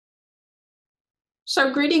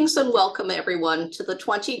So greetings and welcome everyone to the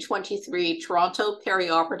 2023 Toronto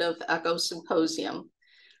Perioperative Echo Symposium.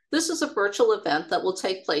 This is a virtual event that will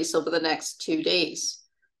take place over the next 2 days.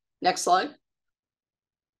 Next slide.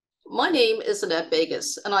 My name is Annette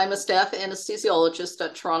Vegas, and I'm a staff anesthesiologist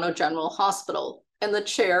at Toronto General Hospital and the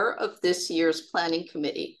chair of this year's planning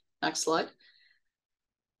committee. Next slide.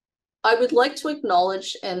 I would like to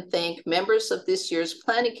acknowledge and thank members of this year's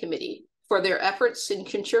planning committee for their efforts in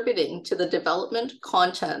contributing to the development,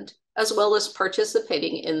 content, as well as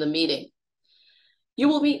participating in the meeting. You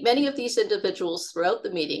will meet many of these individuals throughout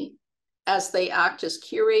the meeting as they act as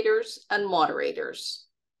curators and moderators.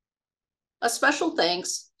 A special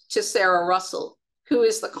thanks to Sarah Russell, who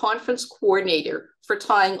is the conference coordinator for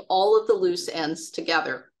tying all of the loose ends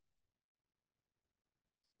together.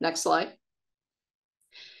 Next slide.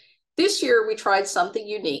 This year, we tried something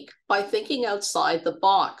unique by thinking outside the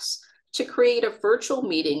box to create a virtual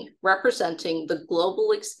meeting representing the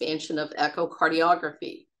global expansion of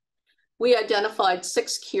echocardiography. We identified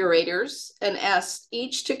 6 curators and asked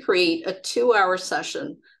each to create a 2-hour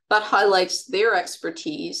session that highlights their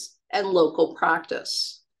expertise and local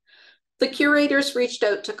practice. The curators reached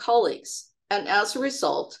out to colleagues, and as a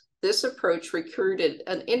result, this approach recruited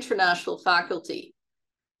an international faculty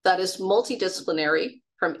that is multidisciplinary,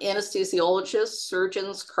 from anesthesiologists,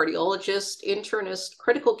 surgeons, cardiologists, internists,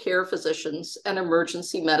 critical care physicians, and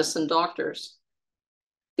emergency medicine doctors.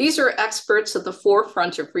 These are experts at the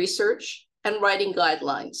forefront of research and writing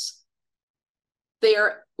guidelines. They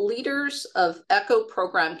are leaders of echo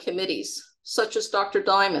program committees, such as Dr.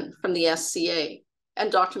 Diamond from the SCA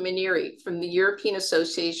and Dr. Maneri from the European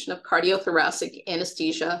Association of Cardiothoracic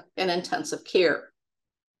Anesthesia and Intensive Care.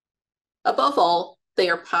 Above all, they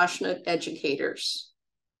are passionate educators.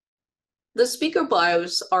 The speaker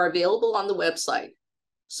bios are available on the website,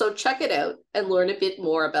 so check it out and learn a bit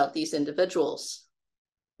more about these individuals.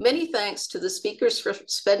 Many thanks to the speakers for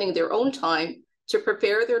spending their own time to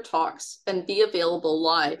prepare their talks and be available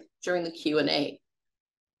live during the Q&A.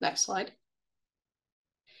 Next slide.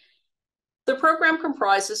 The program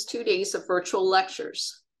comprises 2 days of virtual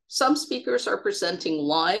lectures. Some speakers are presenting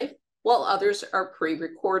live, while others are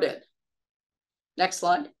pre-recorded. Next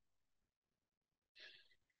slide.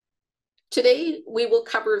 Today, we will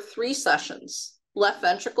cover 3 sessions: left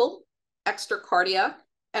ventricle, extracardiac,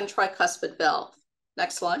 and tricuspid valve.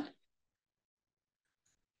 Next slide.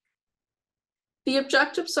 The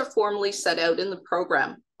objectives are formally set out in the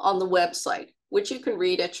program on the website, which you can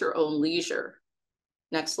read at your own leisure.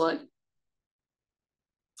 Next slide.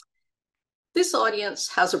 This audience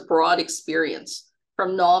has a broad experience,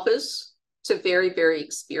 from novice to very, very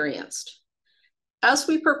experienced. As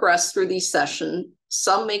we progress through these sessions,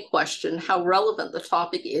 some may question how relevant the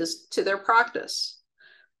topic is to their practice.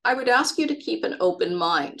 I would ask you to keep an open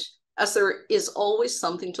mind, as there is always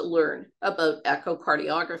something to learn about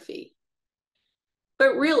echocardiography.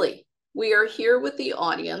 But really, we are here with the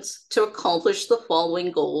audience to accomplish the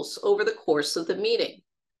following goals over the course of the meeting: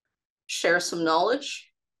 share some knowledge,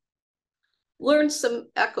 learn some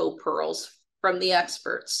echo pearls from the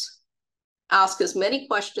experts, ask as many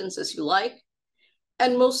questions as you like,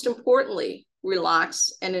 and most importantly,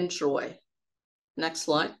 relax and enjoy. Next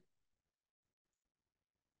slide.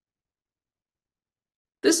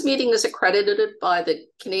 This meeting is accredited by the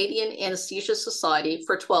Canadian Anesthesia Society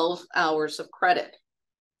for 12 hours of credit.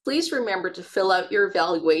 Please remember to fill out your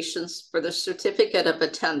evaluations for the certificate of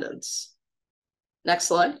attendance. Next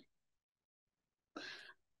slide.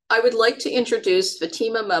 I would like to introduce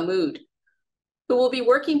Fatima Mahmood, who will be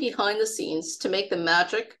working behind the scenes to make the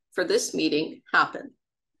magic for this meeting happen.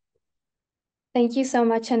 Thank you so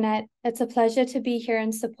much, Annette. It's a pleasure to be here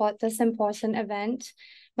and support this important event.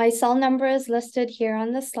 My cell number is listed here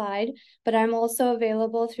on the slide, but I'm also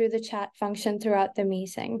available through the chat function throughout the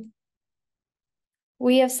meeting.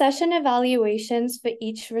 We have session evaluations for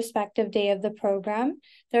each respective day of the program.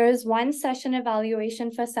 There is 1 session evaluation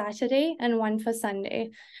for Saturday and 1 for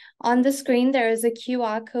Sunday. On the screen, there is a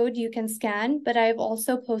QR code you can scan, but I've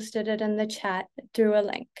also posted it in the chat through a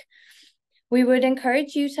link. We would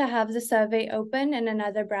encourage you to have the survey open in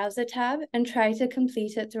another browser tab and try to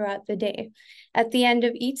complete it throughout the day. At the end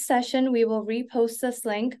of each session, we will repost this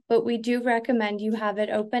link, but we do recommend you have it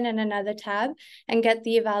open in another tab and get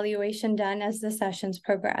the evaluation done as the sessions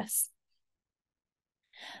progress.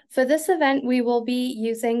 For this event, we will be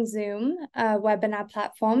using Zoom webinar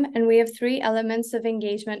platform, and we have 3 elements of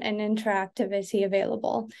engagement and interactivity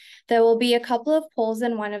available. There will be a couple of polls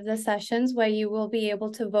in one of the sessions where you will be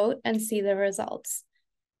able to vote and see the results.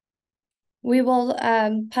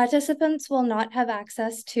 Participants will not have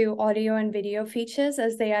access to audio and video features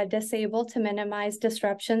as they are disabled to minimize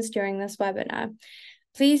disruptions during this webinar.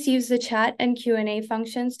 Please use the chat and Q&A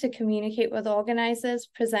functions to communicate with organizers,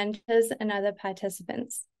 presenters, and other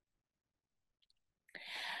participants.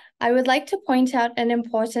 I would like to point out an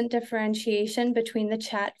important differentiation between the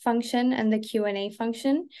chat function and the Q&A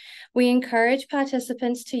function. We encourage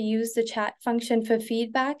participants to use the chat function for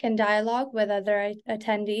feedback and dialogue with other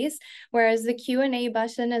attendees, whereas the Q&A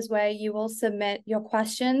button is where you will submit your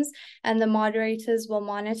questions and the moderators will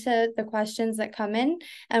monitor the questions that come in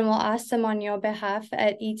and will ask them on your behalf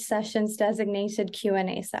at each session's designated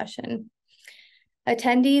Q&A session.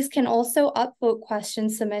 Attendees can also upvote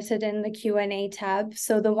questions submitted in the Q&A tab,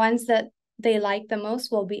 so the ones that they like the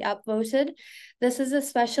most will be upvoted. This is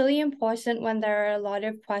especially important when there are a lot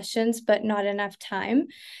of questions but not enough time.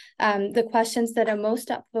 The questions that are most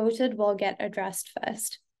upvoted will get addressed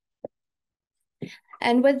first.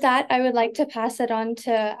 And with that, I would like to pass it on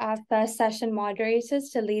to our first session moderators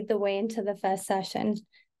to lead the way into the first session.